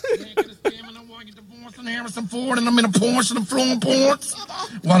Jackson, Harrison Ford, and I'm in a Porsche and I'm flowing ports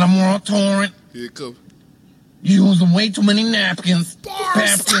while I'm on a torrent. Here it comes. Using way too many napkins.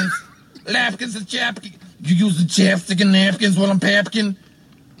 Papkins. Lapkins and chapkins. You using chapstick and napkins while I'm papkin.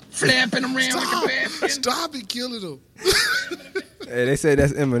 Flapping around like a papkin. Stop it, killing them. Hey, they say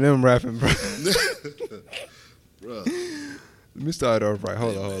that's Eminem rapping, bro. Bro. Let me start off right.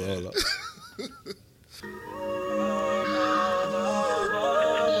 Hold on.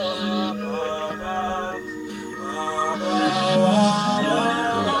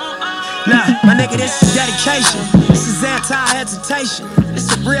 Nah, my nigga, this is dedication. This is anti-hesitation.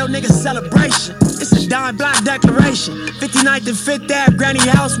 This a real nigga celebration. This a dime block declaration. 59th and 5th Ave, granny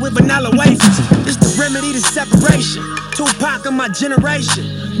house with vanilla wafers. This the remedy to separation. Tupac of my generation.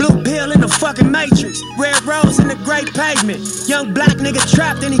 Blue pill in the fucking matrix. Red rose in the great pavement. Young black nigga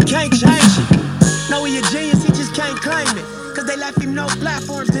trapped and he can't change it. Know he a genius, he just can't claim it. Cause they left him no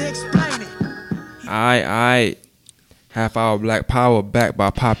platforms to explain it. Alright. Half Hour Black Power back by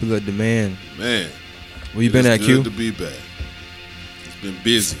popular demand. Man. Where you been at, Q? It's good to be back. It's been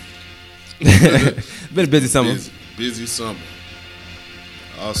busy. Been a busy summer. Busy summer.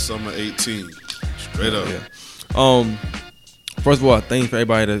 All summer 18. Straight up. Yeah. First of all, thanks for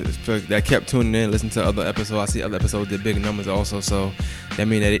everybody that kept tuning in, listening to other episodes. I see other episodes did big numbers also, so that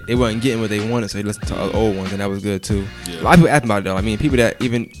means that they wasn't getting what they wanted, so they listened to other old ones, and that was good too. Yeah. A lot of people ask about it though. I mean, people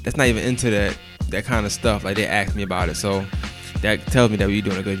that's not even into that kind of stuff, like they ask me about it, so that tells me that we're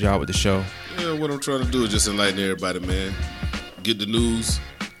doing a good job with the show. Yeah, what I'm trying to do is just enlighten everybody, man. Get the news,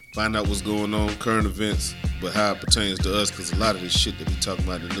 find out what's going on, current events, but how it pertains to us, because a lot of this shit that we talking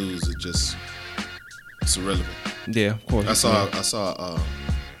about in the news is just, it's irrelevant. Yeah, of course. I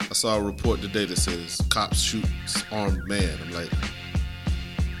saw a report today that says cops shoot armed man. I'm like,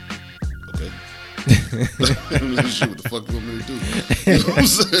 okay. Shoot, what the fuck you want me to do? You know what I'm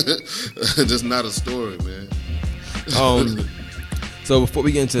saying? That's not a story, man. So before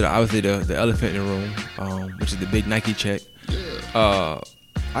we get into obviously the elephant in the room, which is the big Nike check. Yeah.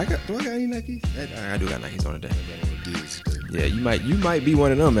 Do I got any Nikes? I do got Nikes on today. I Yeah, you might be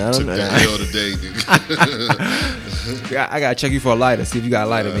one of them, man. I don't know. Today, nigga. I gotta check you for a lighter. See if you got a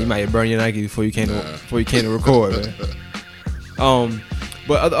lighter, man. You might burn your Nike before you came to record, man.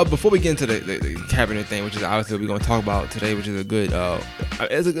 But before we get into the cabinet thing, which is obviously what we're gonna talk about today, which is a good,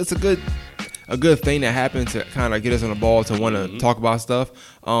 it's a good thing that happened to kind of get us on the ball to want to talk about stuff.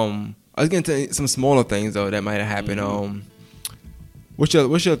 I was getting to some smaller things though that might have happened. What's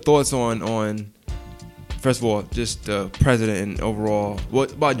your thoughts on first of all, just the president and overall?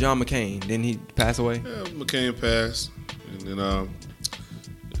 What about John McCain? Didn't he pass away? Yeah, McCain passed, and then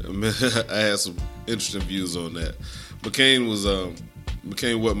I had some interesting views on that. McCain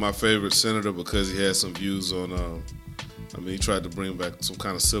wasn't my favorite senator because he had some views on. He tried to bring back some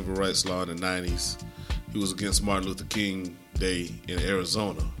kind of civil rights law in the 90s. He was against Martin Luther King Day in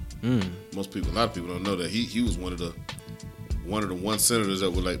Arizona. A lot of people don't know that he was one of the one senators that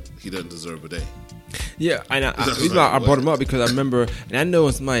were like, he doesn't deserve a day. Yeah, and I brought him up because I remember, and I know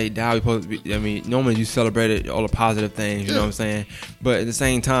when somebody died, normally you celebrated all the positive things, you know what I'm saying? But at the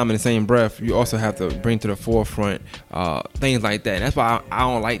same time, in the same breath, you also have to bring to the forefront things like that. And that's why I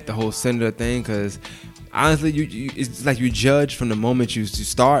don't like the whole senator thing, because honestly, it's like you judge from the moment you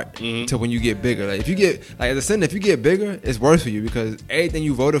start to when you get bigger. Like if you get as a senator, if you get bigger, it's worse for you because everything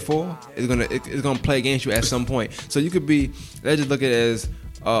you voted for is gonna play against you at some point. So you could be, let's just look at it as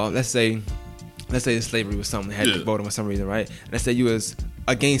let's say slavery was something that had to vote for some reason, right? Let's say you was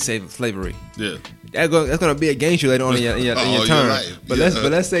against slavery. Yeah. That's gonna be against you later on in your term. Right. But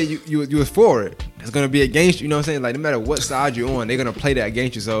let's say you was for it. It's gonna be against you. You know what I'm saying? Like no matter what side you're on, they're gonna play that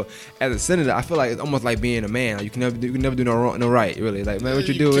against you. So as a senator, I feel like it's almost like being a man. Like, you can never do no wrong, no right. Really, like man, what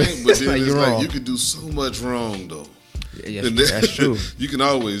you do is like you're wrong. You can do so much wrong though. Yeah, that's true. You can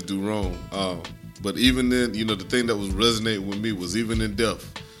always do wrong. But even then, the thing that was resonating with me was even in death,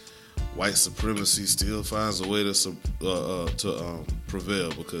 white supremacy still finds a way to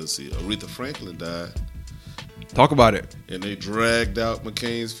prevail because Aretha Franklin died. Talk about it. And they dragged out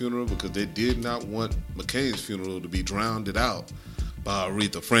McCain's funeral because they did not want McCain's funeral to be drowned out by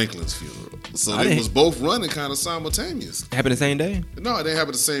Aretha Franklin's funeral. So they was both running kind of simultaneous. It happened the same day? No, it didn't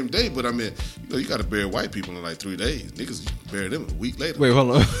happen the same day, but I mean, you got to bury white people in like 3 days. Niggas bury them a week later. Wait,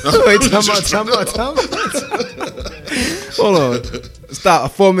 hold on. Wait, time out. Hold on.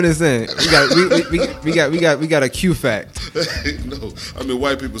 Stop. 4 minutes in. We got a Q fact. No,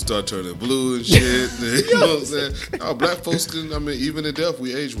 white people start turning blue and shit. You know what I'm saying? Our black folks can. Even in death,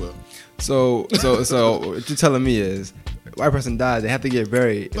 we age well. So what you're telling me is, white person dies, they have to get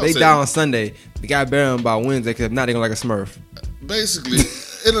buried. If they die on Sunday, they got to bury them by Wednesday, because if not, they're going to like a Smurf. Basically,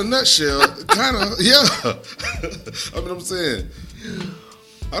 in a nutshell, kind of, yeah. I mean, I'm saying,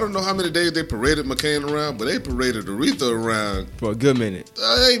 I don't know how many days they paraded McCain around, but they paraded Aretha around for a good minute.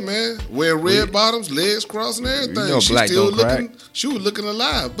 Hey man, wearing red bottoms, legs crossed, and everything. You know, She black still don't crack. looking. She was looking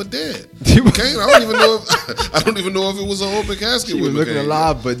alive, but dead. McCain, I don't even know if it was an open casket. She with was looking McCain.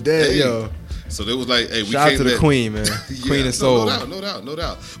 alive, but dead, Hey. yo. So they was like, hey, we Shout out can't to the let- queen, man. Queen of soul. No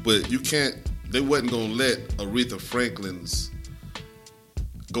doubt. But you can't. They wasn't gonna let Aretha Franklin's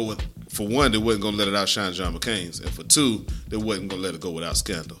go with. For one, they wasn't gonna let it outshine John McCain's, and for two, they wasn't gonna let it go without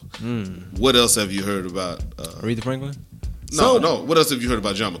scandal. What else have you heard about? Aretha Franklin? No. What else have you heard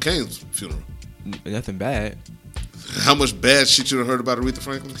about John McCain's funeral? Nothing bad. How much bad shit you done heard about Aretha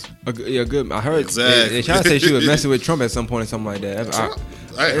Franklin's? Yeah, good. I heard Exactly. they trying to say she was messing with Trump at some point or something like that. Trump?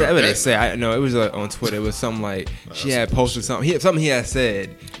 I That's heard what they that. say. I know it was on Twitter. It was something like she had posted something. Something he had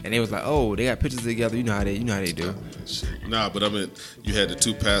said, and they was like, "Oh, they got pictures together. You know how they do." Nah, but I mean, you had the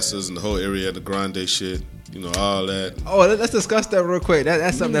two pastors and the whole area, the Grande shit, you know, all that. Oh, let's discuss that real quick.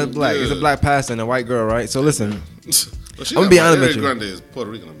 That's something that's black. Yeah. It's a black pastor and a white girl, right? So listen, Well, she I'm gonna not be white. honest with Ariana you. Grande is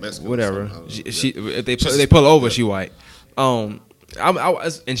Puerto Rican or Mexican. or whatever. something. I don't know. She if they Just- they pull her over, yeah. she white. And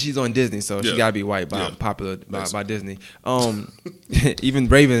she's on Disney, so she Yeah. gotta be white by Yeah. popular by Disney. Even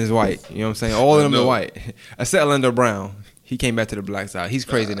Raven is white. You know what I'm saying? All of them know. are white, except Orlando Brown. He came back to the black side. He's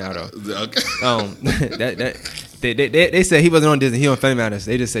crazy now though. Okay. They said he wasn't on Disney. He on Family Matters.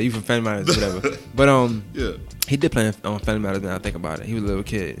 They just said you from Family Matters, whatever. But Yeah. he did play on Family Matters. Now I think about it, he was a little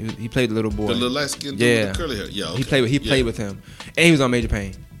kid. He played the little boy. The little light skinned dude Yeah. with the curly hair. Yeah. He Okay. played with him, and he was on Major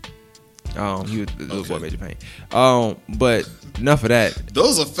Pain. He was the little boy Okay. Major Pain. But enough of that.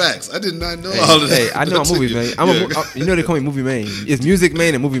 Those are facts. I did not know all of that. Hey, I know I'm movie man. You know they call me movie man. It's music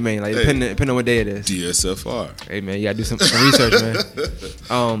man and movie man. Like Hey. depending on what day it is. DSFR. Hey man, you gotta do some research,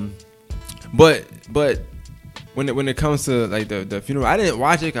 man. But when it comes to like the funeral, I didn't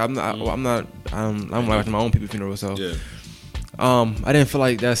watch it. 'Cause I'm not watching my own people's funeral, so Yeah. I didn't feel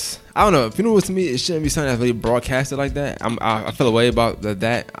like that's. I don't know. Funerals to me, it shouldn't be something that's really broadcasted like that. I feel a way about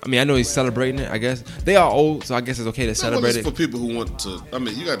that. I mean, I know he's celebrating it. I guess they are old, so I guess it's okay to Well, celebrate it's it. for people who want to. I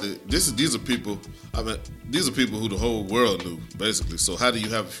mean, you got to. These are people. I mean, these are people who the whole world knew, basically. So how do you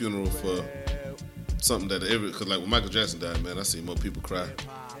have a funeral for something that because like when Michael Jackson died, man, I see more people cry.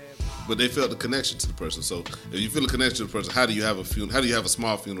 But they felt the connection to the person. So if you feel a connection to the person, how do you have a funeral? How do you have a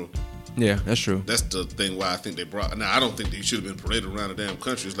small funeral? Yeah, that's true. That's the thing why I think they brought. Now I don't think they should have been paraded around the damn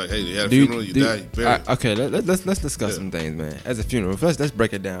country. It's like, hey, they had a funeral, you die, you buried. Okay, let's discuss Yeah. some things, man. As a funeral, let's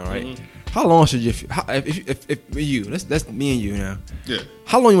break it down, right? Mm-hmm. How long should your if you that's me and you now? Yeah.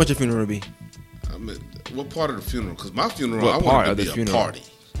 How long you want your funeral to be? I mean, what part of the funeral? Because my funeral, What I part want it of to the be funeral? a party.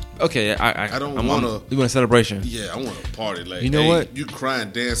 Okay, I don't I'm wanna- You want a celebration? Yeah, I want a party. Like, You know hey, what? You cry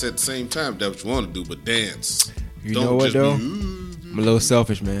and dance at the same time. That's what you want to do, but dance. You Don't know what just though? be, I'm a little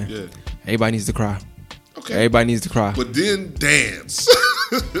selfish, man. yeah. Everybody needs to cry. Okay. Everybody needs to cry. But then dance.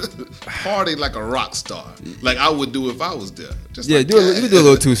 Party like a rock star. Like I would do if I was there. Just Yeah, like, you can do a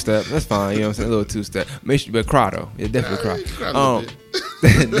little two step. That's fine. You know what I'm saying? A little two step. Make sure, but cry though. Yeah, definitely Yeah, you can cry. cry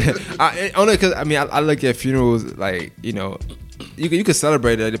a little Only because I mean I look at funerals like you know you can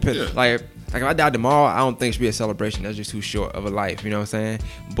celebrate it. Depend Yeah. like if I die tomorrow, I don't think it should be a celebration. That's just too short of a life. You know what I'm saying?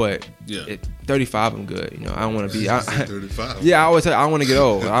 But Yeah. 35, I'm good. You know, I don't want to be. 35. Yeah, I always say I don't want to get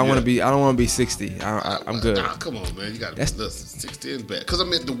old. I don't want Yeah. to be. I don't want to be 60. I'm good. Nah, come on, man. You got to That's- listen. 60 is bad. Because I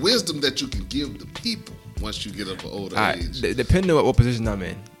mean, the wisdom that you can give the people once you get up an older age. Depending on what position I'm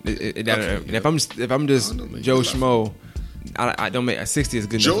in. And if I'm just I know, man. Joe Good Schmo, I don't make 60 is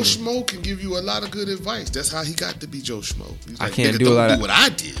good Joe enough. for me. Schmo can give you a lot of good advice. That's how he got to be Joe Schmo. He's I like, can't "Nigga, do a don't lot do of- what I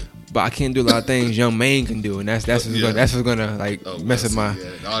did. But I can't do a lot of things Young Maine can do, and that's what's Yeah. gonna like Oh, mess with my. Yeah.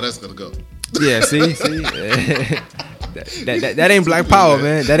 Oh, that's going to go. Yeah, see, that ain't black power,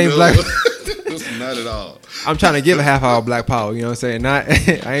 man. That ain't No. black. It's not at all. I'm trying to give a half hour black power. You know what I'm saying? Not,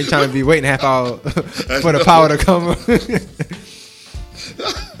 I ain't trying to be waiting half hour for the power to come.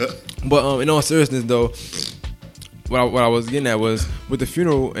 But in all seriousness, though, what I was getting at was with the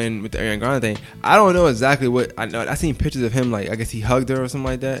funeral and with the Ariana Grande thing. I don't know exactly what I know. I seen pictures of him like I guess he hugged her or something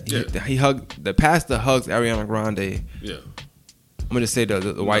like that. Yeah. He hugged the pastor hugs Ariana Grande. Yeah. I'm gonna just say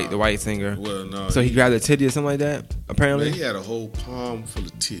the white singer. Well, no. So he grabbed her titty or something like that. Apparently, Man, he had a whole palm full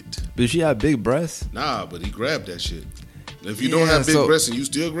of tit. but she had big breasts. Nah, but he grabbed that shit. If you don't Yeah, have big so- breasts and you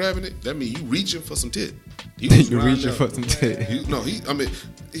still grabbing it, that means you reaching for some tit. He was You around reaching there. for some titty.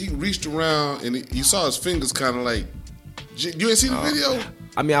 He reached around and you saw his fingers kind of like. You ain't seen the video?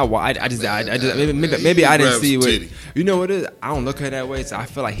 I mean, I just maybe he I didn't grabbed see some what. titty. You know what it is? I don't look at it that way, so I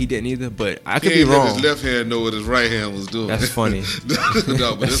feel like he didn't either. But I He could be ain't let wrong. his left hand know what his right hand was doing. That's funny.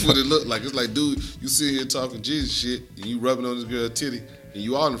 No, but that's what it looked like. It's like, dude, you sit here talking Jesus shit and you rubbing on this girl's titty. and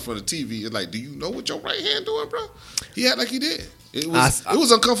you all in front of TV. It's like, do you know what your right hand doing, bro? He had like he did. It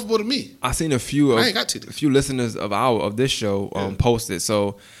was uncomfortable to me. I seen a few listeners of this show posted,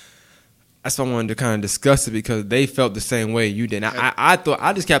 so that's why I wanted to kind of discuss it because they felt the same way you did. I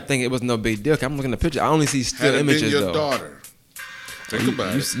just kept thinking it was no big deal. I'm looking at the picture. I only see still images been your though. Daughter. Think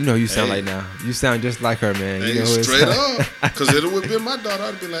about it. You know, you sound like now. You sound just like her, man. Hey, you know, straight up. Because it would have been my daughter.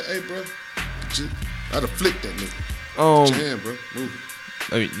 I'd have been like, hey, bro. I'd have flicked that nigga. Put your hand, bro. Move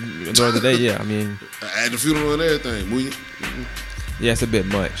it. I mean, at the end of the day, yeah. I mean, at the funeral and everything. Move it. Yeah, it's a bit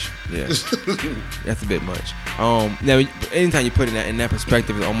much. Yeah, that's a bit much. Now, anytime you put it in that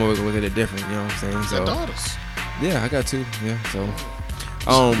perspective, it's almost look at it different. You know what I'm saying? So, daughters. Yeah, I got two. Yeah, so,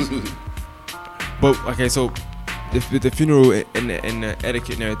 but okay, so the funeral and the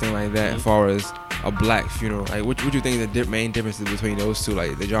etiquette and everything like that, as far as a black funeral, like what you think is the main differences between those two,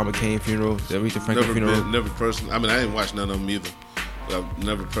 like the John McCain funeral, the Aretha Franklin funeral? Never personally. I mean, I ain't watched none of them either. But I've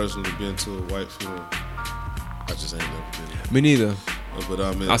never personally been to a white funeral. I just ain't never been. Me neither. But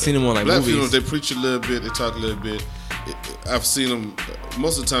I mean, I've seen them on like black movies. Funerals, they preach a little bit, they talk a little bit. I've seen them.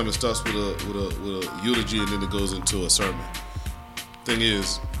 Most of the time, it starts with a eulogy and then it goes into a sermon. Thing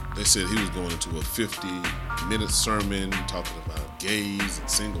is, they said he was going into a 50-minute sermon talking about gays and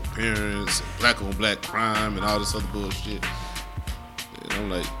single parents and black on black crime and all this other bullshit. And I'm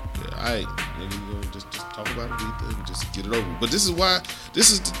like, yeah, all right, nigga, just talk about it and just get it over. But this is why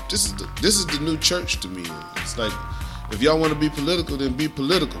this is the new church to me. It's like, if y'all want to be political, then be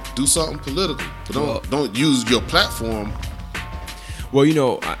political. Do something political, but don't use your platform. Well, you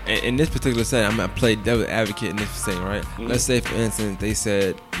know, in this particular setting, I'm gonna play devil's advocate in this thing, right? Mm-hmm. Let's say, for instance, they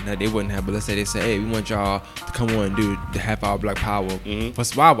said that they wouldn't have, but let's say they said, hey, we want y'all to come on and do the half-hour Black Power for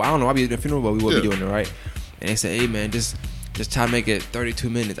survival. I don't know, I'll be at the funeral, but we will be doing it, right? And they said, hey, man, just try to make it 32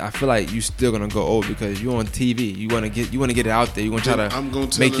 minutes. I feel like you still gonna go over because you're on TV. You wanna get it out there. You wanna try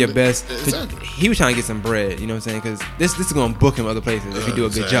to make your best. Exactly. He was trying to get some bread. You know what I'm saying? Because this is gonna book him other places if you do a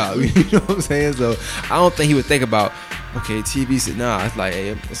good job. You know what I'm saying? So I don't think he would think about, okay, TV said, nah, it's like, hey,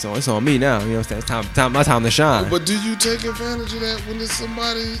 it's on me now. You know what I'm saying? It's my time to shine. But do you take advantage of that when it's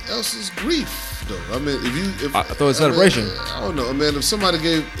somebody else's grief, though? I mean, if I thought it's a celebration. I don't know. I mean, if somebody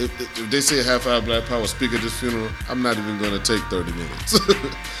if they say half-hour Black Power, speak at this funeral, I'm not even going to take 30 minutes.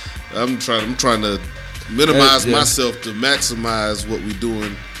 I'm trying to minimize myself to maximize what we're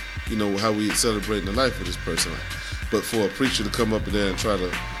doing, you know, how we celebrating the life of this person. But for a preacher to come up in there and try to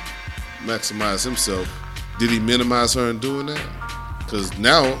maximize himself, did he minimize her in doing that? Because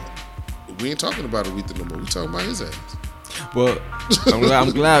now we ain't talking about Aretha no more. We talking about his ass. Well,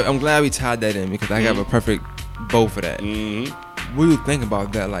 I'm glad we tied that in because I have a perfect bow for that. Mm-hmm. What do you think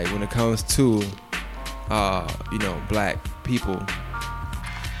about that? Like when it comes to, you know, black people,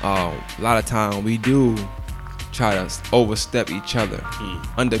 a lot of time we do try to overstep each other,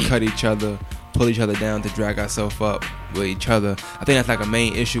 undercut each other, pull each other down to drag ourselves up with each other. I think that's like a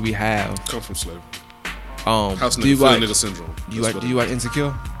main issue we have. Come from slavery. House nigga syndrome. Do you watch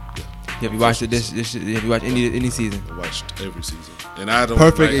Insecure? Yeah. Have you watched this? Have you watched any season? I watched every season, and I don't.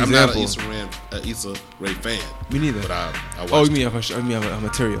 Perfect example. I'm not an Issa Rae fan. Me neither. But I watched. Oh, you mean of her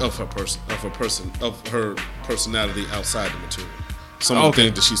material? Of her personality outside the material. Some of the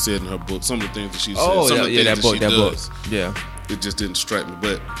things that she said in her book. Some of the things that she said. Some of the things that book. Yeah. It just didn't strike me,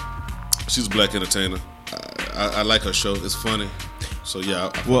 but she's a black entertainer. I like her show. It's funny. So yeah.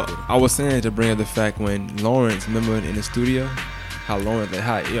 I was saying to bring up the fact when Lawrence, remember in the studio, how Lawrence,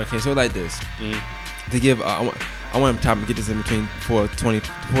 okay, so like this, to give, I want to get this in between for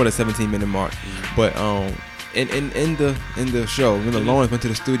the 17 minute mark, but in the show, remember Lawrence went to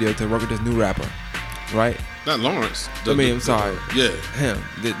the studio to work with this new rapper, right? Not Lawrence. I'm sorry. Yeah, him,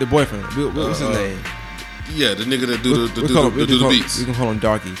 the boyfriend. What's his name? Yeah, the nigga that do the beats. We can call him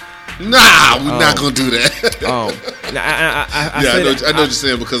Darky. Nah, we're not gonna do that. I know what you're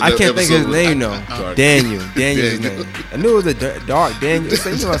saying because I can't think of his name though. Daniel's his name. I knew it was a Dark Daniel. You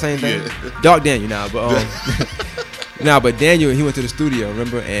know the same thing. Yeah. Dark Daniel now, but but Daniel, he went to the studio,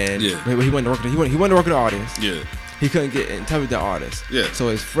 remember? And he went to work. He went to work with the artist. Yeah. He couldn't get in touch with the artist. Yeah. So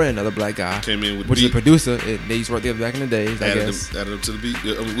his friend, another black guy, came in with which is a producer. They used to work together back in the days. I guess. Added them to the beat.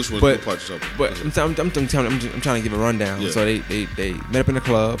 I mean, which one? What part you talking about? But I'm trying to give a rundown. Yeah. So they met up in the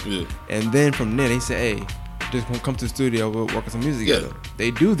club. Yeah. And then from there they said, hey, just come to the studio. We'll work on some music together. They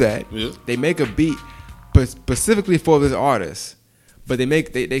do that. Yeah. They make a beat, but specifically for this artist. But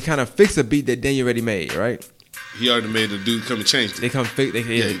they kind of fix a beat that Daniel already made, right? He already made the dude come and change it.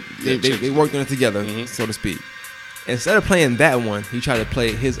 They worked on it together, so to speak. Instead of playing that one, he tried to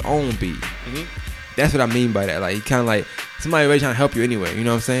play his own beat. That's what I mean by that. Like, he kind of like somebody already trying to help you anyway. You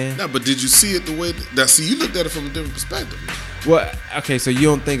know what I'm saying? No, but did you see it the way that? See, you looked at it from a different perspective. Well, okay, so you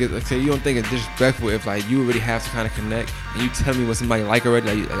don't think it's disrespectful if like you already have to kind of connect and you tell me what somebody like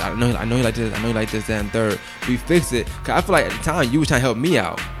already. Like, I know you like this. I know you like this, that, and third. We fix it. Cause I feel like at the time you was trying to help me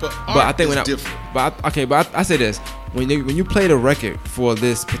out. But I think different. But I say this when you play the record for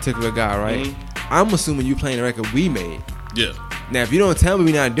this particular guy, right? Mm-hmm. I'm assuming you playing the record we made. Yeah. Now, if you don't tell me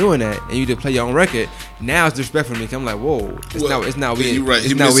we're not doing that, and you just play your own record, now it's disrespectful to me. 'Cause I'm like, whoa, it's not. You're right.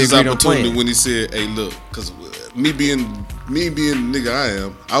 He missed his opportunity when he said, "Hey, look," because me being the nigga I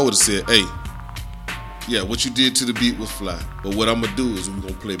am, I would have said, "Hey, yeah, what you did to the beat was fly, but what I'm gonna do is we're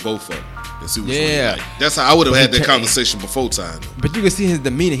gonna play both of them and see which one you like." That's how I would have had that conversation before time. Though. But you can see his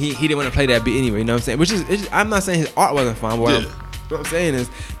demeanor. He didn't want to play that beat anyway. You know what I'm saying? I'm not saying his art wasn't fine. But what I'm saying is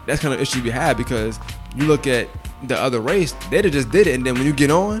that's kind of issue we have because you look at the other race, they just did it, and then when you get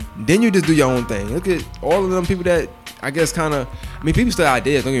on, then you just do your own thing. Look at all of them people that I guess kind of. I mean, people still have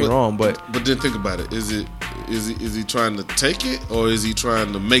ideas. Don't get me wrong, but then think about it. Is he trying to take it or is he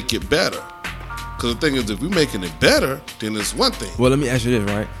trying to make it better? Because the thing is, if we're making it better, then it's one thing. Well, let me ask you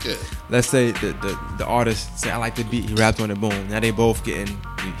this, right? Yeah. Let's say the artist say I like the beat, he raps on it, boom. Now they both getting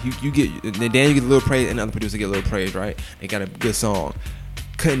you get Dan you get a little praise and the other producer get a little praise, right? They got a good song.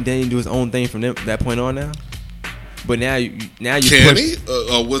 Couldn't Danny do his own thing from that point on now? But now you can he?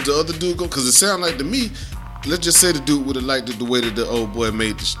 Or was the other dude go? Because it sounded like to me. Let's just say the dude would have liked it the way that the old boy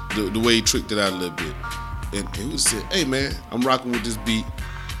made the way he tricked it out a little bit, and he would say, "Hey man, I'm rocking with this beat.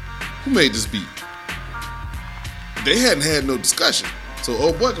 Who made this beat?" They hadn't had no discussion, so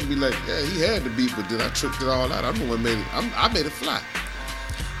old boy can be like, "Yeah, he had the beat, but then I tricked it all out. I'm the one made it. I made it fly."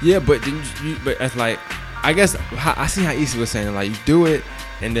 Yeah, but then but it's like I guess I see how Issa was saying like you do it.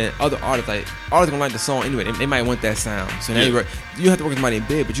 And then other artists gonna like the song anyway. They might want that sound. So now you have to work with somebody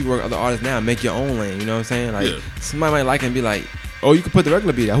big, but you work with other artists now and make your own lane. You know what I'm saying? Like somebody might like it and be like, oh, you could put the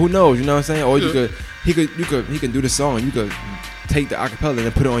regular beat out. Who knows? You know what I'm saying? Or he could do the song and you could take the acapella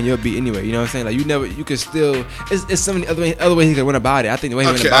and put it on your beat anyway. You know what I'm saying? Like you could still. It's so many other ways he could went about it. I think the way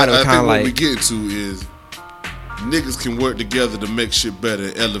he went about it was kind of like. What we get to is niggas can work together to make shit better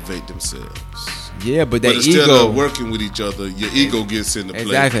and elevate themselves. Yeah, but instead of working with each other, your ego gets into play.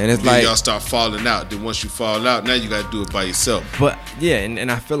 Exactly, and it's then like y'all start falling out. Then once you fall out, now you got to do it by yourself. But yeah,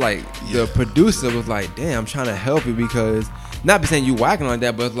 and I feel like the producer was like, "Damn, I'm trying to help you because not be saying you whacking like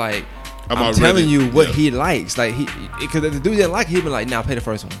that, but like I'm telling you what he likes. Like because if the dude didn't like it, he'd be like, "Nah, play the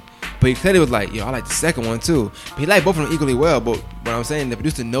first one." But he said it was like, "Yo, I like the second one too." But he liked both of them equally well. But what I'm saying, the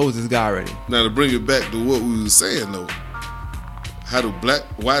producer knows this guy already. Now to bring it back to what we were saying though,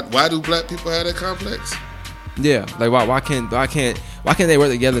 why do black people have that complex? Yeah, like why can't they work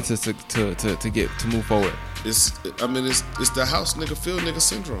together to move forward? It's the house nigga feel nigga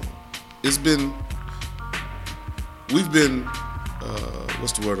syndrome. We've been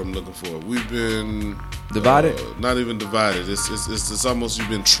what's the word I'm looking for? We've been divided. Not even divided. It's almost you've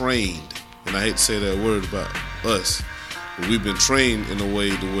been trained, and I hate to say that word about us, but we've been trained in a way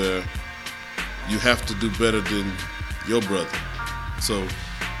to where you have to do better than your brother. So.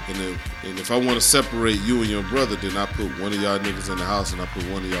 And if I want to separate you and your brother, then I put one of y'all niggas in the house and I put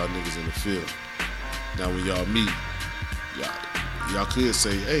one of y'all niggas in the field. Now when y'all meet, y'all could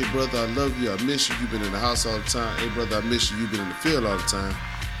say, "Hey brother, I love you, I miss you, you've been in the house all the time. Hey brother, I miss you, you've been in the field all the time."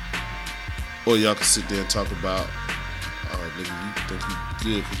 Or y'all can sit there and talk about, "Oh nigga, you think you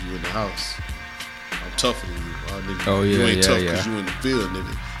good because you in the house. I'm tougher than you. Oh nigga, you ain't tough because you in the field,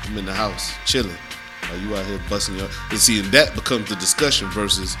 nigga. I'm in the house, chilling. You out here busting your..." And see, and that becomes the discussion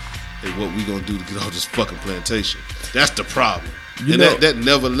versus, "Hey, what we gonna do to get all this fucking plantation?" That's the problem. That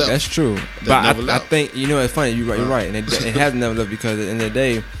never left. That's true. But I think, it's funny, you're right. And it has never left because at the end of the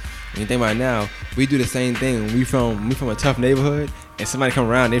day, when you think about it now, we do the same thing. We from a tough neighborhood and somebody come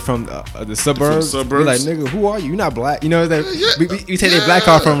around, they from the suburbs. We're like, "Nigga, who are you? You're not black." You know, we take their black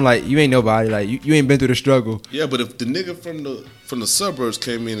card from like, you ain't nobody. Like, you ain't been through the struggle. Yeah, but if the nigga from the suburbs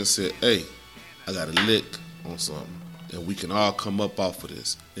came in and said, "Hey, I got a lick on something, and we can all come up off of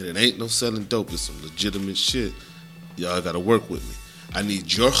this. And it ain't no selling dope. It's some legitimate shit. Y'all got to work with me. I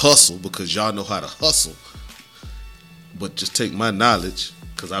need your hustle because y'all know how to hustle. But just take my knowledge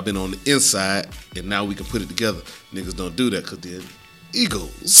because I've been on the inside, and now we can put it together." Niggas don't do that because they're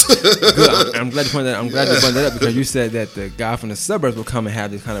egos. Good. I'm glad you pointed that. I'm glad you brought that up because you said that the guy from the suburbs will come and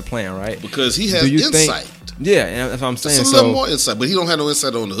have this kind of plan, right? Because he has insight. Yeah, and that's what I'm saying. Just a little more insight, but he don't have no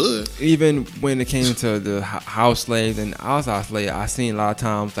insight on the hood. Even when it came to the house slaves and outside slaves, I seen a lot of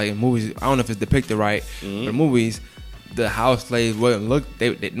times like in movies. I don't know if it's depicted right, but in movies, the house slaves wouldn't look.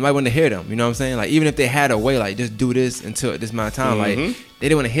 They might want to hear them. You know what I'm saying? Like even if they had a way, like just do this until this amount of time, like they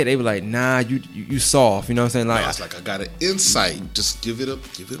didn't want to hit. They were like, "Nah, you soft." You know what I'm saying? Like it's like I got an insight. Just give him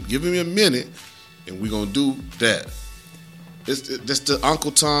a minute, and we gonna do that. That's the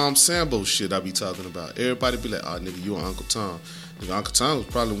Uncle Tom Sambo shit I be talking about. Everybody be like, "Oh, nigga, you on Uncle Tom?" Nigga, Uncle Tom was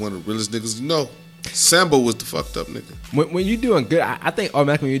probably one of the realest niggas you know. Sambo was the fucked up nigga. When you're doing good, I think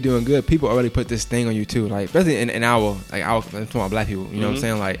automatically when you're doing good, people already put this thing on you too. Like especially in our I'm talking about black people. You know what I'm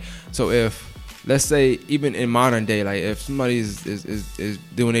saying? Like so if. Let's say even in modern day, like if somebody is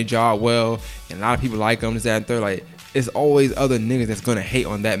doing their job well and a lot of people like them, this, that, and third, like it's always other niggas that's gonna hate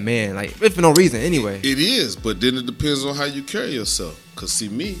on that man, like if for no reason anyway. It is, but then it depends on how you carry yourself. Cause see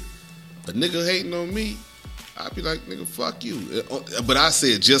me, a nigga hating on me, I'd be like, nigga, fuck you. But I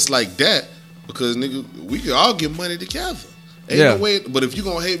say it just like that because nigga, we could all get money together. Ain't no way. But if you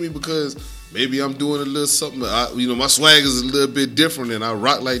gonna hate me because maybe I'm doing a little something, my swag is a little bit different and I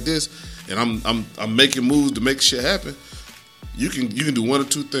rock like this. And I'm making moves to make shit happen. You can do one or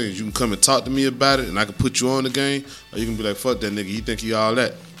two things. You can come and talk to me about it, and I can put you on the game, or you can be like, "Fuck that nigga, he think he all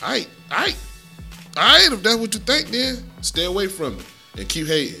that." All right. If that's what you think, then stay away from it and keep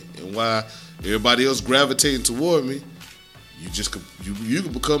hating. And while everybody else gravitating toward me, you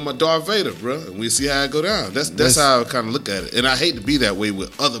can become my Darth Vader, bro, and we'll see how it go down. That's how I kind of look at it. And I hate to be that way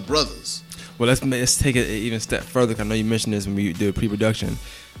with other brothers. Well, let's take it even a step further. I know you mentioned this when we did pre-production.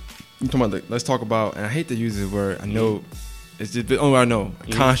 Let's talk about, and I hate to use this word. I know it's just only I know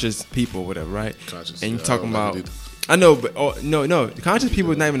conscious people, whatever, right? Conscious. And you're talking about. I know, but no, conscious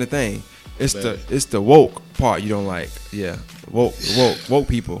people is not even a thing. It's the woke part you don't like. Yeah, woke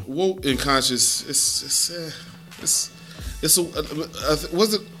people. Woke and conscious. Was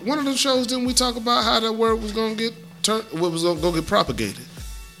it one of those shows? Didn't we talk about how that word was gonna get turned? What was gonna get propagated?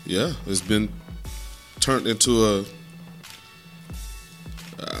 Yeah, it's been turned into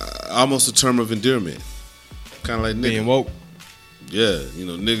almost a term of endearment, kind of like nigga. Being woke. Yeah,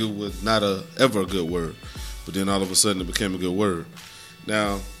 nigga was not ever a good word, but then all of a sudden it became a good word.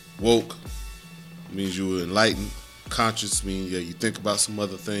 Now, woke means you were enlightened. Conscious means you think about some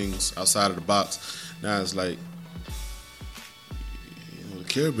other things outside of the box. Now it's like, the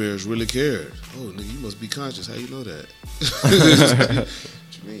Care Bears really cared. Oh, nigga, you must be conscious. How you know that?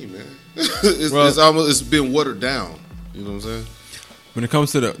 What you mean, man? It's been watered down. You know what I'm saying? When it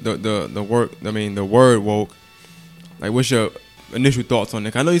comes to the work, the word woke, like what's your initial thoughts on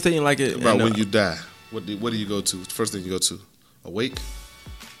it? I know you say you like it. About when you die. What do you go to? First thing you go to? Awake?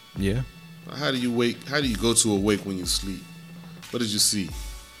 Yeah. How do you wake? How do you go to awake when you sleep? What did you see?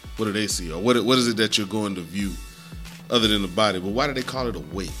 What do they see? Or what is it that you're going to view other than the body? But why do they call it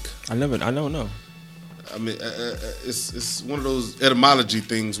awake? I don't know. I mean, it's one of those etymology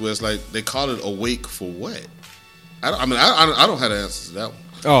things where it's like they call it awake for what? I don't have the answers to that one.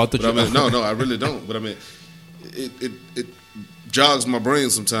 Oh, I thought you. No, I really don't. But I mean, it jogs my brain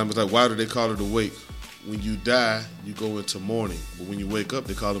sometimes. It's like, why do they call it awake? When you die, you go into mourning, but when you wake up,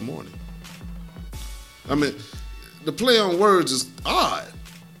 they call it morning. I mean, the play on words is odd.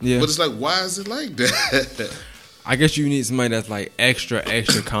 Yeah, but it's like, why is it like that? I guess you need somebody that's like extra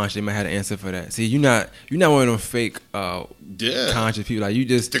conscious. They might have an answer for that. See, you're not one of them fake conscious people. Like you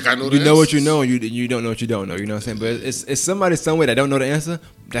just think I know you know what you know, and you don't know what you don't know. You know what I'm saying? But it's somebody somewhere that don't know the answer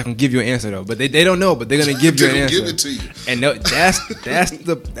that can give you an answer though. But they don't know, but they're gonna give you an answer. Give it to you. And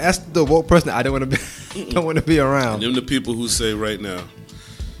that's the woke person that I don't want to be around. And them the people who say right now,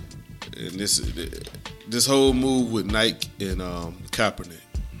 and this whole move with Nike and Kaepernick.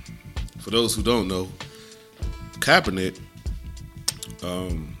 For those who don't know, Kaepernick,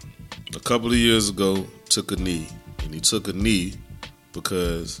 a couple of years ago, took a knee. And he took a knee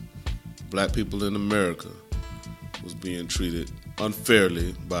because black people in America was being treated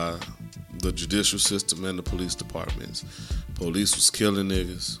unfairly by the judicial system and the police departments. Police was killing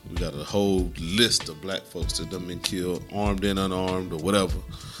niggas. We got a whole list of black folks that done been killed, armed and unarmed or whatever.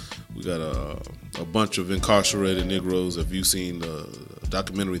 We got a bunch of incarcerated Negroes. If you've seen the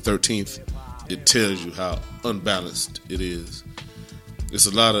documentary 13th, it tells you how unbalanced it is. It's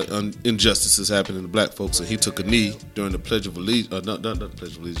a lot of injustices happening to black folks, and he took a knee during the Pledge of Allegiance. Not the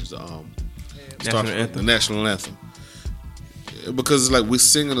Pledge of Allegiance, the national anthem. Because it's like we're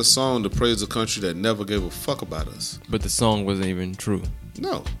singing a song to praise a country that never gave a fuck about us. But the song wasn't even true.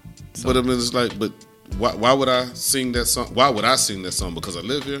 No, but I mean, it's like, but why would I sing that song? Why would I sing that song? Because I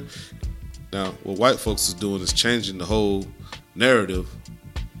live here. Now, what white folks is doing is changing the whole narrative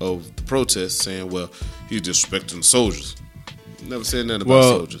of the protest, saying, well, he's disrespecting the soldiers. Never said nothing about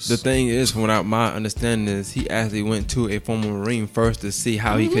soldiers. The thing is, from my understanding is, he actually went to a former Marine first to see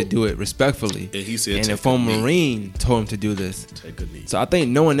how he could do it respectfully. And he said, a former Marine told him to do this. Take a knee. So I think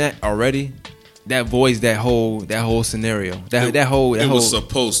knowing that already, that voids that whole scenario. It was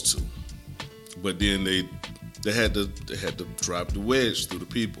supposed to, but then they had to drive the wedge through the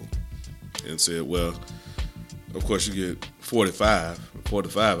people and said, well, Of course, you get 45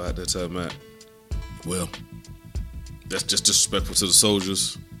 out that time out. Well, that's just disrespectful to the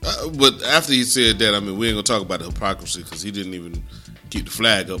soldiers. But after he said that, I mean, we ain't gonna talk about the hypocrisy because he didn't even keep the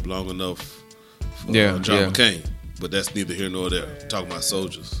flag up long enough for John McCain. But that's neither here nor there. Talking about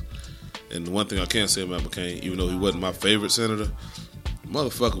soldiers. And the one thing I can say about McCain, even though he wasn't my favorite senator, the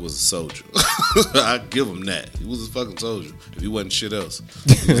motherfucker was a soldier. I give him that. He was a fucking soldier. If he wasn't shit else,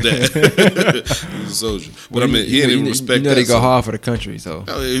 he was that. He was a soldier. But I mean, he didn't even respect that. They go hard for the country, so.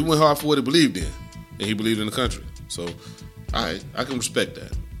 No, he went hard for what he believed in. And he believed in the country. So, I can respect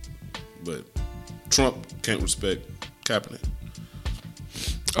that. But Trump can't respect Kaepernick.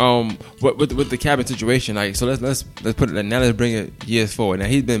 With the Kaepernick situation, like, so let's put it. Now let's bring it years forward. Now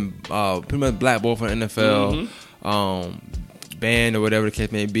he's been pretty much blackballed from the NFL, banned or whatever the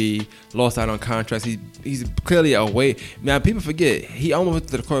case may be. Lost out on contracts. He's clearly away. Now people forget he almost went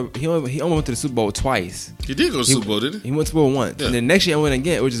to the he almost went to the Super Bowl twice. He did go to the Super Bowl, didn't he? He went to the Super Bowl once, and then next year I went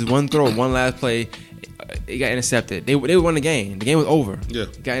again. It was just one throw, one last play. It got intercepted. They won the game. The game was over. Yeah,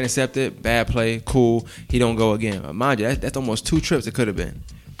 got intercepted. Bad play. Cool. He don't go again. But mind you, that's almost 2 trips it could have been.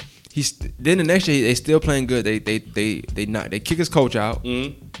 Then the next year they still playing good. They kick his coach out,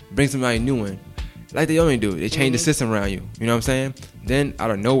 bring somebody new in, like they only do. They change the system around you. You know what I'm saying? Then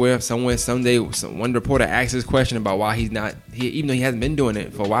out of nowhere, someday, one reporter asks this question about why he's not. Even though he hasn't been doing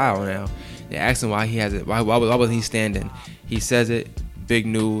it for a while now, they ask him why he hasn't. Why wasn't he standing? He says it. Big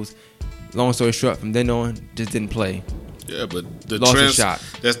news. Long story short, from then on, just didn't play. Yeah, but shot.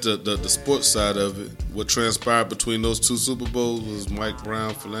 That's the sports side of it. What transpired between those 2 Super Bowls was Mike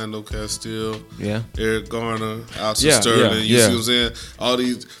Brown, Philando Castile, Eric Garner, Alton Sterling. You see what I'm saying? All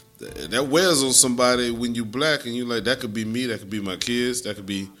these that wears on somebody when you black and you like that could be me, that could be my kids, that could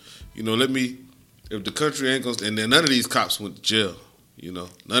be, if the country ain't gonna, and then none of these cops went to jail.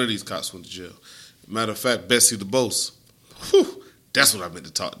 None of these cops went to jail. Matter of fact, Betsy DeVos. Whew. That's what I've been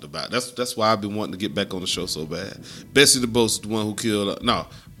talking about. That's why I've been wanting to get back on the show so bad. Betsy DeVos is the one who killed.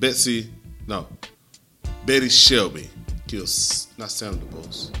 Betty Shelby killed. Not Sam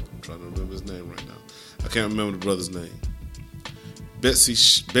DeVos. I'm trying to remember his name right now. I can't remember the brother's name. Betty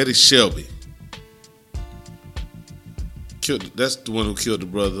Shelby killed. That's the one who killed the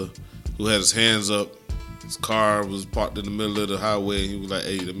brother, who had his hands up. His car was parked in the middle of the highway. And he was like,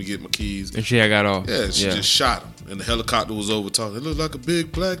 "Hey, let me get my keys." And she had got off. Yeah, she just shot him. And the helicopter was over talking. It looked like a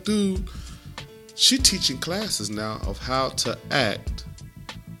big black dude. She teaching classes now of how to act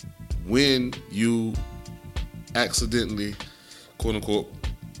when you accidentally, quote unquote,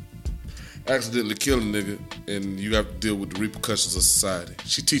 accidentally kill a nigga and you have to deal with the repercussions of society.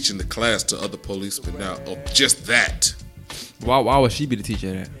 She teaching the class to other policemen now of just that. Why would she be the teacher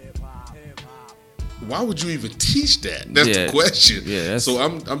of that? Why would you even teach that? That's the question. Yeah, so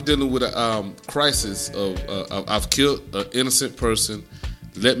I'm dealing with a crisis of I've killed an innocent person.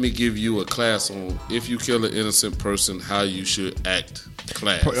 Let me give you a class on if you kill an innocent person, how you should act.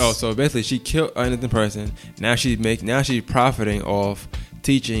 Class. Oh, so basically she killed an innocent person. Now she's profiting off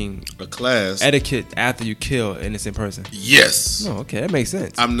teaching a class etiquette after you kill an innocent person. Yes. Oh, okay, that makes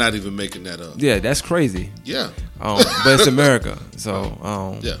sense. I'm not even making that up. Yeah, that's crazy. Yeah. But it's America,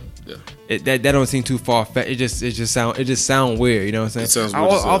 so yeah. That don't seem too far fetched. It just sound weird. You know what I'm saying? I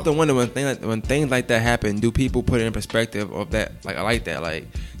often wonder when things like that happen, do people put it in perspective of that? Like I like that. Like,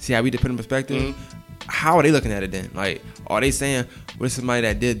 see how we did put it in perspective. Mm-hmm. How are they looking at it then? Like, are they saying, "What is somebody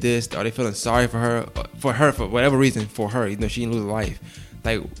that did this?" Are they feeling sorry for her for whatever reason for her? You know, she didn't lose a life.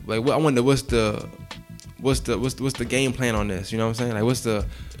 Like I wonder what's the game plan on this? You know what I'm saying? Like, what's the?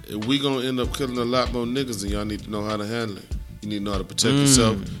 If we gonna end up killing a lot more niggas, then y'all need to know how to handle it. You need to know how to protect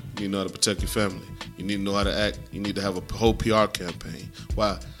yourself. You need to know how to protect your family. You need to know how to act. You need to have a whole PR campaign.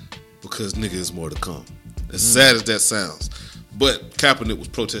 Why? Because nigga is more to come. As sad as that sounds. But Kaepernick was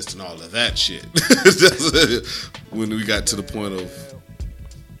protesting all of that shit. When we got to the point of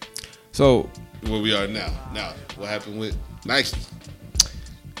where we are now. Now, what happened with Nike?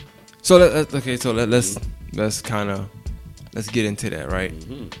 So let's get into that, right?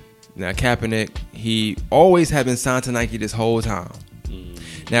 Mm-hmm. Now Kaepernick, he always had been signed to Nike this whole time.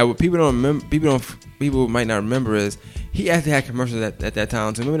 Now what people might not remember is he actually had commercials at that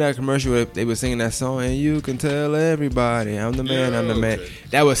time. So remember that commercial where they were singing that song, and you can tell everybody I'm the man, I'm the man.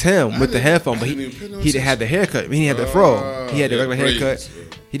 That was him with the headphone, but he had the haircut. He had the fro. He had the regular haircut.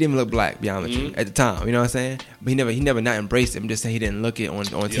 He didn't look black, to be honest with you, at the time. You know what I'm saying? But he never not embraced it. I'm just saying he didn't look it on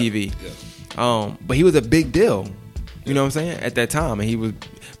TV. Yeah. But he was a big deal. You know what I'm saying? At that time, and he was.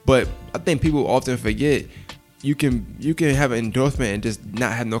 But I think people often forget you can have an endorsement and just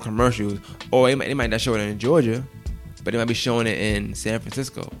not have no commercials, or they might not show it in Georgia, but they might be showing it in San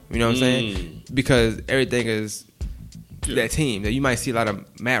Francisco. You know what I'm saying? Because everything is that team. That you might see a lot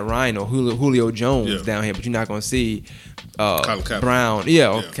of Matt Ryan or Julio Jones down here, but you're not going to see Brown, or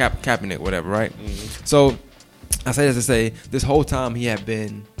Kaepernick, whatever, right? So I say this to say, this whole time he had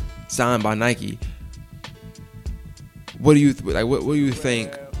been signed by Nike. What do you What do you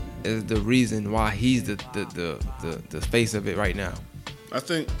think is the reason why he's the face of it right now? I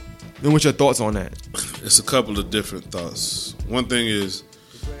think. And what's your thoughts on that? It's a couple of different thoughts. One thing is,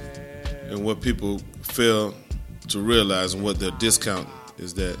 and what people fail to realize and what they're discounting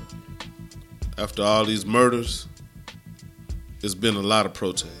is that after all these murders, there's been a lot of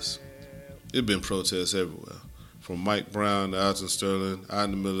protests. There's been protests everywhere, from Mike Brown to Alton Sterling, out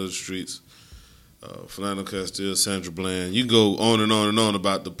in the middle of the streets, Philando Castile, Sandra Bland. You go on and on and on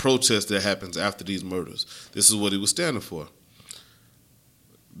about the protest that happens after these murders. This is what he was standing for.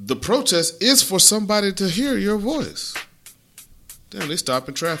 The protest is for somebody to hear your voice. Damn, they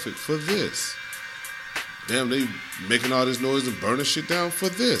stopping traffic for this. Damn, they making all this noise and burning shit down for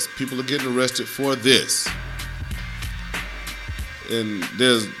this. People are getting arrested for this. And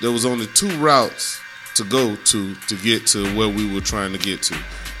there was only 2 routes to go to get to where we were trying to get to.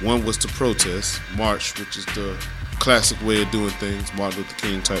 One was to protest, march, which is the classic way of doing things, Martin Luther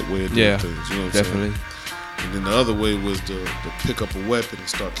King type way of doing things. You know what I'm saying? And then the other way was to pick up a weapon and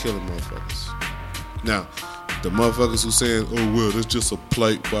start killing motherfuckers. Now, the motherfuckers who saying, oh, well, that's just a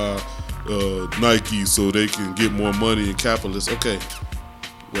plight by Nike so they can get more money and capitalists. Okay,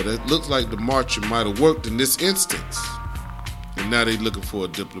 well, it looks like the marching might have worked in this instance. And now they looking for a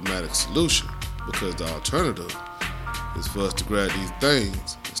diplomatic solution, because the alternative is for us to grab these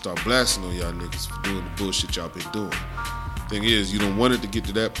things and start blasting on y'all niggas for doing the bullshit y'all been doing. Thing is, you don't want it to get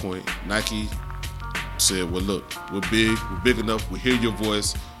to that point. Nike said, well, look, we're big enough, we hear your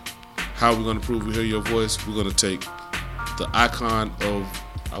voice. How are we going to prove we hear your voice? We're going to take the icon of,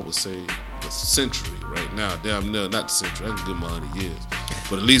 I would say, the century right now. Damn near, not the century, I can give him 100 years.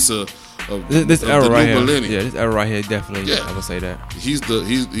 But at least this era right here. millennium. Yeah, this era right here definitely, I would say that. He's the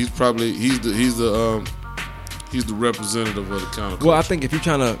representative of the counterculture. Well, I think if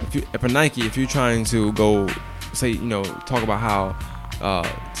for Nike, if you're trying to go, say, talk about how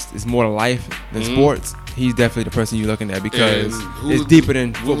it's more to life than sports, he's definitely the person you're looking at, because it's deeper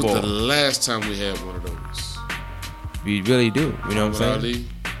than football. When was the last time we had one of those? We really do. You know what I'm saying?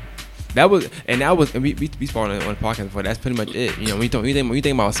 That was, and we spoke on the podcast before. That's pretty much it. When you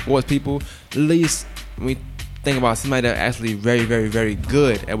think about sports people, at least when we think about somebody that actually very, very, very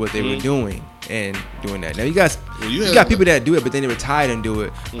good at what they were doing and doing that. Now you got people that do it, but then they retire and do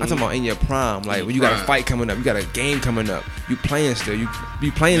it. I'm talking about in your prime, like when you got a fight coming up, you got a game coming up, you playing still, you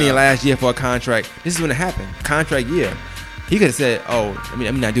playing in your last year for a contract. This is when it happened, contract year. He could have said, "Oh, I mean,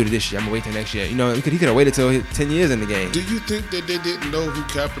 I'm not doing it this year. I'm gonna wait till next year." He could have waited till 10 years in the game. Do you think that they didn't know who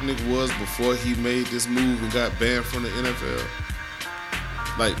Kaepernick was before he made this move and got banned from the NFL?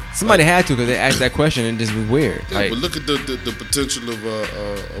 Somebody had to, because they asked that question and it just was weird. Yeah, but look at the potential of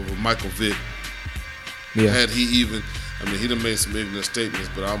a Michael Vick. Yeah. Had he even, he done made some ignorant statements,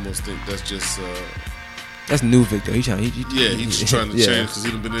 but I almost think that's just. That's new Vic though. He's just trying to change because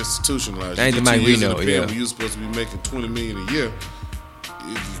he done been institutionalized. That ain't the Mike we know. When you're supposed to be making $20 million a year,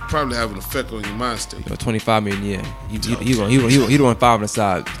 you probably have an effect on your mind state. $25 million a year. He don't 5 on the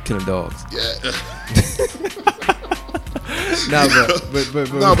side killing dogs. Yeah.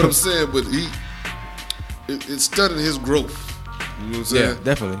 but I'm saying, it studied his growth. You know what I'm saying? Yeah,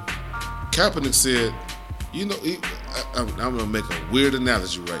 definitely. Kaepernick said, I'm going to make a weird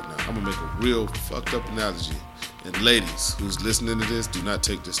analogy right now. I'm going to make a real fucked up analogy. And ladies who's listening to this, do not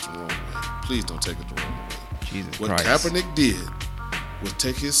take this the wrong way. Please don't take it the wrong way. Jesus what Christ. Kaepernick did was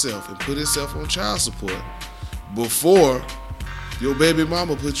take himself and put himself on child support before your baby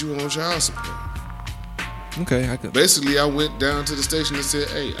mama put you on child support. Okay, I could. Basically, I went down to the station and said,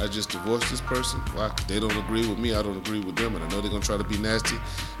 hey, I just divorced this person. Why? They don't agree with me. I don't agree with them. And I know they're going to try to be nasty.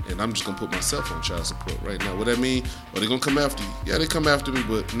 And I'm just going to put myself on child support right now. What that mean? Are they going to come after you? Yeah, they come after me,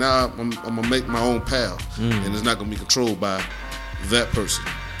 but now I'm going to make my own path. And it's not going to be controlled by that person.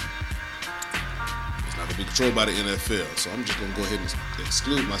 It's not going to be controlled by the NFL. So I'm just going to go ahead and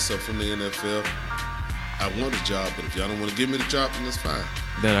exclude myself from the NFL. I want a job, but if y'all don't want to give me the job, then that's fine.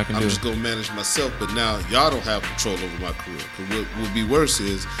 Then I'm just going to manage myself, but now y'all don't have control over my career. Because what would be worse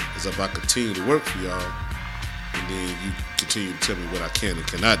is if I continue to work for y'all, and then you continue to tell me what I can and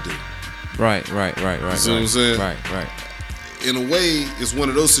cannot do. Right. You see what I'm saying? Right. In a way, it's one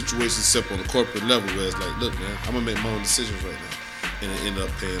of those situations except on the corporate level where it's like, look, man, I'm going to make my own decisions right now. And it end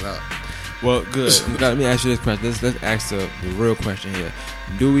up paying out. Well, good. Let me ask you this question. Let's ask the real question here.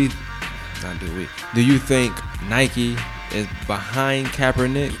 Do you think Nike is behind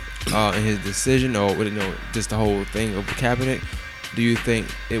Kaepernick in his decision, or just the whole thing of Kaepernick? Do you think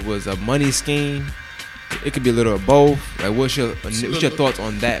it was a money scheme? It could be a little of both. Like, what's your thoughts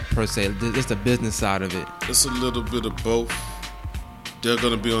on that per se? Just the business side of it. It's a little bit of both. They're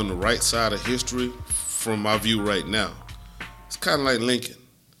going to be on the right side of history from my view right now. It's kind of like Lincoln.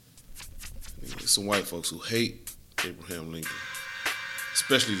 There's some white folks who hate Abraham Lincoln,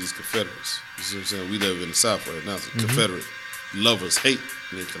 especially these Confederates. You see what I'm saying? We live in the South right now. So Confederate lovers hate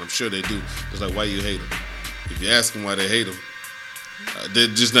Lincoln. I'm sure they do. It's like, why you hate him? If you ask them why they hate him, they're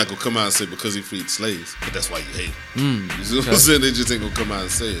just not going to come out and say because he freed slaves. But that's why you hate him. You see what I'm saying? They just ain't going to come out and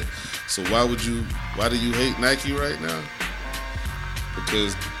say it. So why do you hate Nike right now?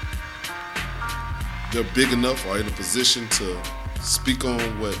 Because they're big enough or in a position to speak on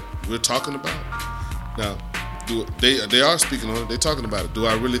what we're talking about. Now, they are speaking on it. They're talking about it. Do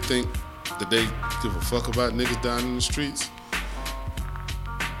I really think that they give a fuck about niggas down in the streets?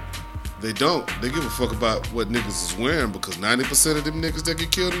 They don't. They give a fuck about what niggas is wearing, because 90% of them niggas that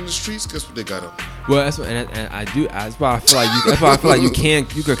get killed in the streets, guess what they got on? Well, that's what, and I do. That's why I feel like you. That's why I feel like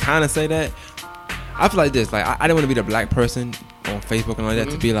you could kind of say that. I feel like this. Like, I didn't want to be the black person on Facebook and all that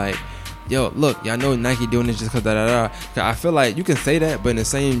to be like, yo, look, y'all know Nike doing this just because da. I feel like you can say that, but in the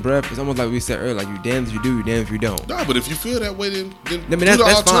same breath, it's almost like we said earlier, like, you damned if you do, you damned if you don't. No, but if you feel that way, then I mean, do the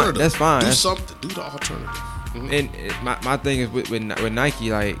that's alternative. fine. That's fine. Do something. Do the alternative. Mm-hmm. And my thing is with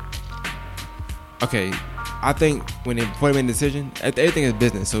Nike, like, okay, I think before they make a decision, everything is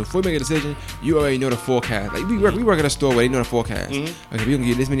business. So before you make a decision, you already know the forecast. Like, we work at a store where they know the forecast. Okay, we're gonna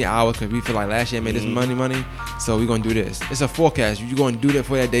get this many hours because we feel like last year I made this money, so we're gonna do this. It's a forecast. You're gonna do that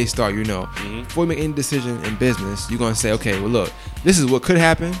before that day start. You know, before you make any decision in business, you're gonna say, okay, well, look, this is what could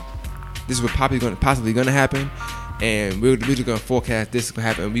happen. This is what possibly gonna happen, and we're just gonna forecast this is gonna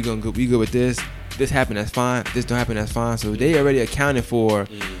happen. We good with this. This happened, that's fine. This don't happen, that's fine. So they already accounted for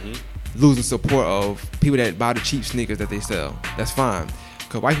losing support of people that buy the cheap sneakers that they sell. That's fine.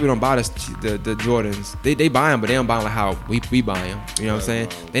 Because white people don't buy the Jordans. They buy them, but they don't buy them like how we buy them. You know what I'm saying?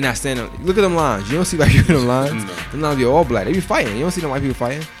 They not standing. Look at them lines. You don't see white people in them lines. No. Them lines be all black. They be fighting. You don't see them white people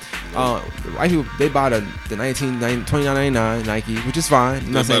fighting. White people, they buy the 29.99 Nike, which is fine.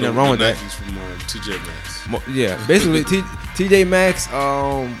 I'm not saying nothing wrong with that. Nikes from TJ Maxx. Yeah, basically TJ Maxx,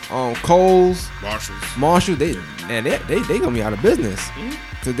 Kohl's, Marshalls, they gonna be out of business.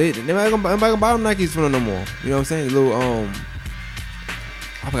 So nobody gonna buy them Nikes for them no more. You know what I'm saying? The little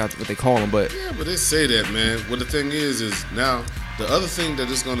I forgot what they call them, but yeah, but they say that, man. What the thing is now the other thing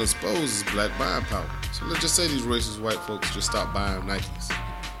that it's gonna expose is black buying power. So let's just say these racist white folks just stop buying Nikes.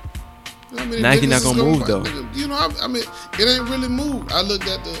 You know, I mean, Nike not gonna move though. You know, I mean, it ain't really moved. I looked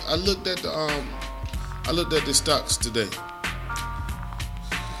at the stocks today.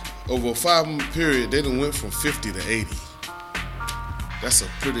 Over a 5-month period, they done went from 50 to 80. That's a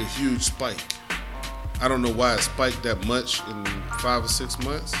pretty huge spike. I don't know why it spiked that much in 5 or 6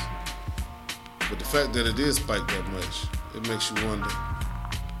 months, but the fact that it is spiked that much, it makes you wonder,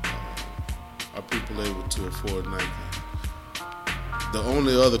 are people able to afford Nike? The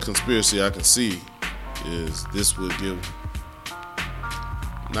only other conspiracy I can see is this would give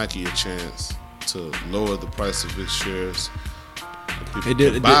Nike a chance to lower the price of its shares. They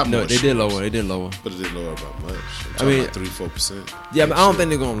did lower. But it didn't lower about much. I mean, 3-4%. Yeah, but I don't think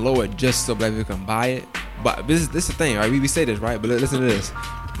they're gonna lower it just so black people can buy it. But this is the thing, right? We say this, right? But listen to this.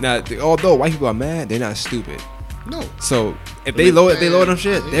 Now, although white people are mad, they're not stupid. No. So if they lower them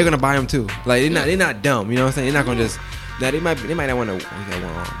shit, they're gonna buy them too. Like they're not dumb. You know what I'm saying? They're not gonna just. Now they might not want to.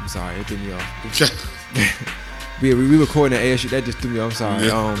 I'm sorry, it threw me off. we recording at ASU. That just threw me off. I'm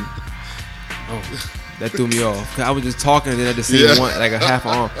sorry. That threw me off. Cause I was just talking and then I just seen one like a half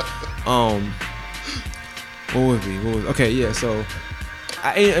arm. What was it? Okay, yeah. So,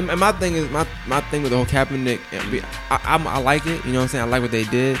 and my thing is my thing with the whole Kaepernick. I like it. You know what I'm saying? I like what they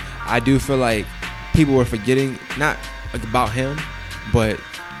did. I do feel like people were forgetting not like about him, but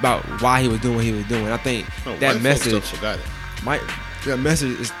about why he was doing what he was doing. I think that message forgot it. That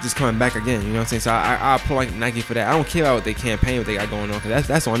message is just coming back again. You know what I'm saying? So I applaud Nike for that. I don't care about what their campaign, what they got going on, because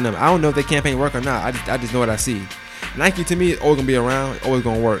that's on them. I don't know if their campaign work or not. I just know what I see. Nike to me is always gonna be around, always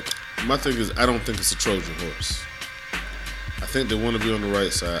gonna work. My thing is, I don't think it's a Trojan horse. I think they want to be on the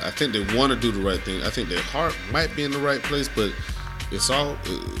right side. I think they want to do the right thing. I think their heart might be in the right place, but their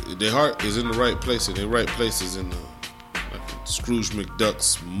heart is in the right place, and their right place is in the Scrooge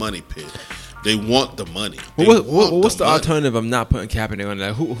McDuck's money pit. They want the money. What's the alternative of not putting Kaepernick on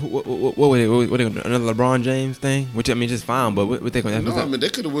that? What they gonna do? Another LeBron James thing? Which I mean, just fine. But what they gonna? No, I mean they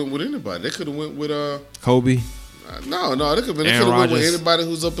could have went with anybody. They could have went with Kobe. No, they could have went with anybody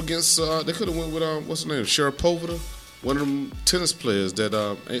who's up against. They could have went with what's her name, Sharapova, one of them tennis players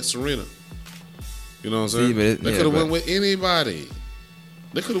that ain't Serena. You know what I'm saying? They could have went with anybody.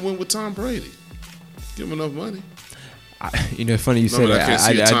 They could have went with Tom Brady. Give him enough money. It's funny you say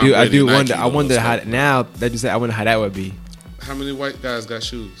that. I do wonder. I wonder how now that you say. I wonder how that would be. How many white guys got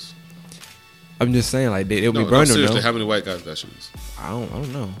shoes? I'm just saying, like they'll be burning. Seriously, how many white guys got shoes? I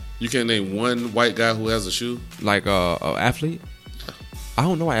don't know. You can't name one white guy who has a shoe. Like a athlete. I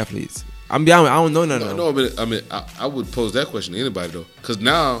don't know athletes. I don't know none of them. No, but I would pose that question to anybody though, because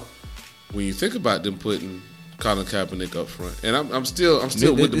now when you think about them putting Colin Kaepernick up front, and I'm still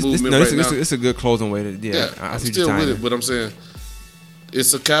with the movement right now. It's a good closing way to I'm still with it, but I'm saying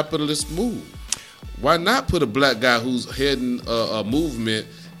it's a capitalist move. Why not put a black guy who's heading a movement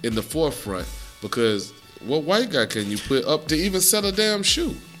in the forefront? Because what white guy can you put up to even sell a damn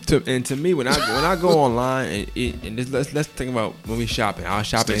shoe? To me, when I go online and let's think about when we shopping, our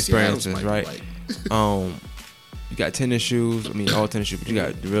shopping experiences, right? You got tennis shoes. I mean, all tennis shoes, but you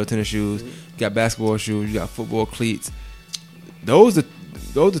got the real tennis shoes. You got basketball shoes. You got football cleats. Those are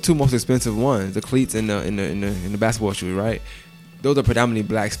the two most expensive ones: the cleats and the basketball shoes, right? Those are predominantly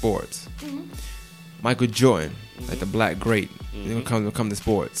black sports. Mm-hmm. Michael Jordan, like the black great, come to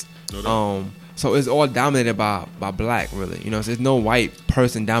sports. So it's all dominated by black, really. You know, so there's no white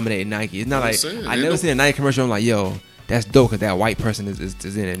person dominating Nike. It's not I never seen a Nike commercial. I'm like, yo, that's dope because that white person is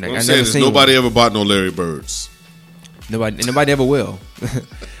in it. Like, I never seen nobody ever bought no Larry Birds. Nobody ever will.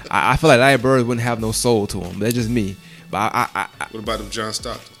 I feel like Larry Bird wouldn't have no soul to him. But that's just me. But what about them John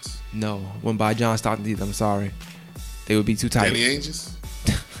Stocktons? No, wouldn't buy John Stockton either. I'm sorry, they would be too tight. Danny Ainges.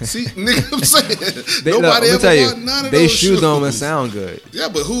 See, nigga, I'm saying nobody ever bought none of those shoes. They shoes don't even sound good. Yeah,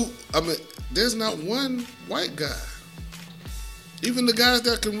 but there's not one white guy. Even the guys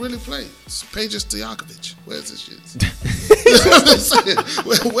that can really play. Peja Stojakovic. Where's his shit?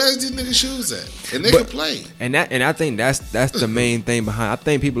 Where's these niggas' shoes at? And they can play. And I think that's the main thing behind. I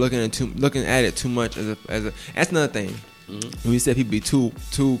think people looking at it too much as a. That's another thing. Mm-hmm. When you said people be too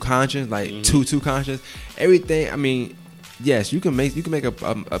conscious, like too conscious. Everything. I mean, yes, you can make a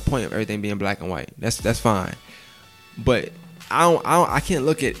point of everything being black and white. That's fine. But I can't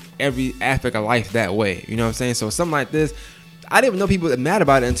look at every aspect of life that way. You know what I'm saying? So something like this. I didn't even know people that mad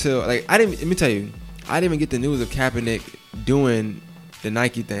about it until let me tell you, I didn't even get the news of Kaepernick doing the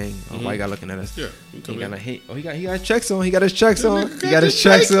Nike thing. Oh, white guy looking at us. Yeah, he got his checks on. He got his checks on. That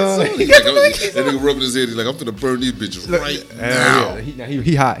nigga rubbing his head. He's like, I'm finna burn these bitches right now. Yeah.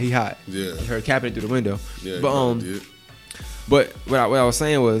 He hot. Yeah. He heard Kaepernick through the window. Yeah. But what I was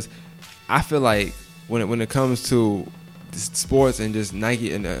saying was, I feel like when it comes to sports and just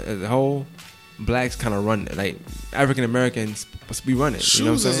Nike as a whole, blacks kind of run it. Like African Americans must be running. Shoes, you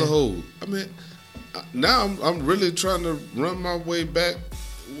know what I'm as a whole. I mean, now I'm really trying to run my way back.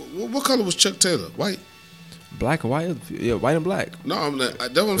 What color was Chuck Taylor? White, black, and white. Yeah, white and black. No, I'm not.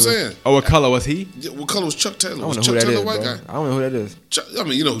 That's what I'm saying. Oh, what color was he? Yeah, what color was Chuck Taylor? I don't was know Chuck who that Taylor is, white bro. guy? I don't know who that is.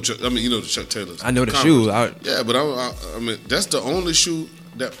 You know the Chuck Taylors. I know the shoes. Yeah, but I mean that's the only shoe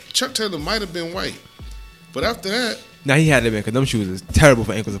that Chuck Taylor might have been white. But after that. Now he had to be because them shoes is terrible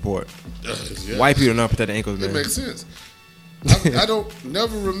for ankle support. Yeah. White people don't know how to protect the ankles, man. It makes sense. I don't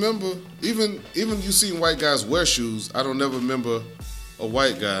never remember even you seen white guys wear shoes. I don't never remember a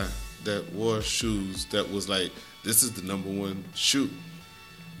white guy that wore shoes that was like, this is the number one shoe.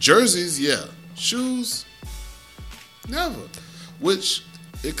 Jerseys, yeah. Shoes, never. Which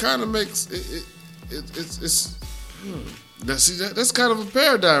it kind of makes it's. That's kind of a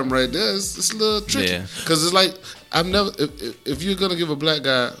paradigm right there. It's a little tricky because it's like I've never. If you're gonna give a black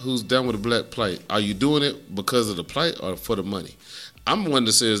guy who's down with a black plight, are you doing it because of the plight or for the money? I'm one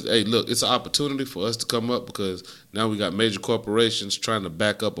that says, hey, look, it's an opportunity for us to come up because now we got major corporations trying to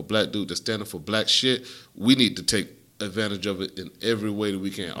back up a black dude that's standing for black shit. We need to take advantage of it in every way that we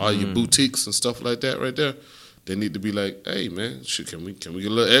can. All your boutiques and stuff like that right there. They need to be like, hey, man, can we get a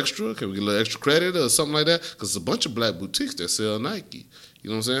little extra? Can we get a little extra credit or something like that? Because there's a bunch of black boutiques that sell Nike. You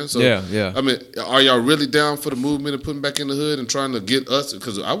know what I'm saying? So, yeah. I mean, are y'all really down for the movement and putting back in the hood and trying to get us?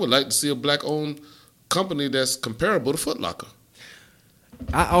 Because I would like to see a black-owned company that's comparable to Foot Locker.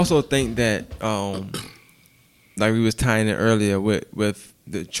 I also think that, like we was tying it earlier with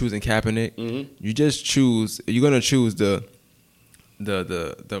the choosing Kaepernick, you just choose. You're gonna choose the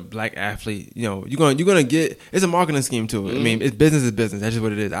black athlete. You know, you're gonna get. It's a marketing scheme too. I mean, it's business is business. That's just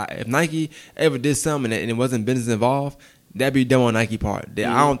what it is. If Nike ever did something and it wasn't business involved, that'd be dumb on Nike part. I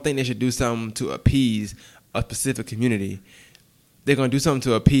don't think they should do something to appease a specific community. They're gonna do something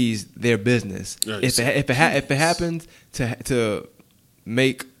to appease their business. If it happens to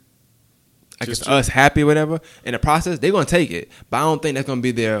make like it's us happy or whatever. In the process, they're gonna take it, but I don't think that's gonna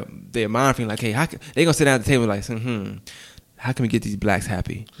be their mind frame. Like, hey, they gonna sit down at the table like, how can we get these blacks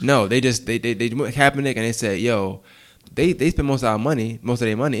happy? No, they went Kaepernick and they said, yo, they spend most of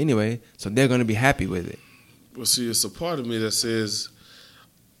their money anyway, so they're gonna be happy with it. Well, see, it's a part of me that says,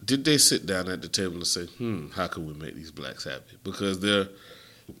 did they sit down at the table and say, how can we make these blacks happy? Because they're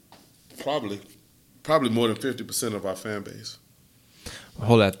probably more than 50% of our fan base.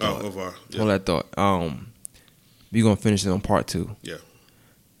 Hold that thought. Hold that thought. We're gonna finish it on part 2. Yeah.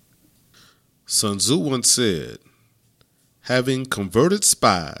 Sun Tzu once said, having converted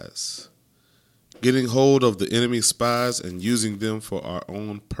spies, getting hold of the enemy's spies and using them for our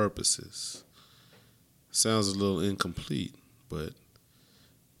own purposes. Sounds a little incomplete, but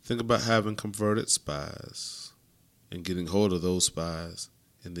think about having converted spies and getting hold of those spies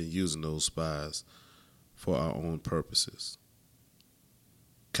and then using those spies for our own purposes.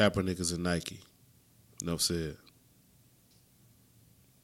 Kaepernick is a Nike. Enough said.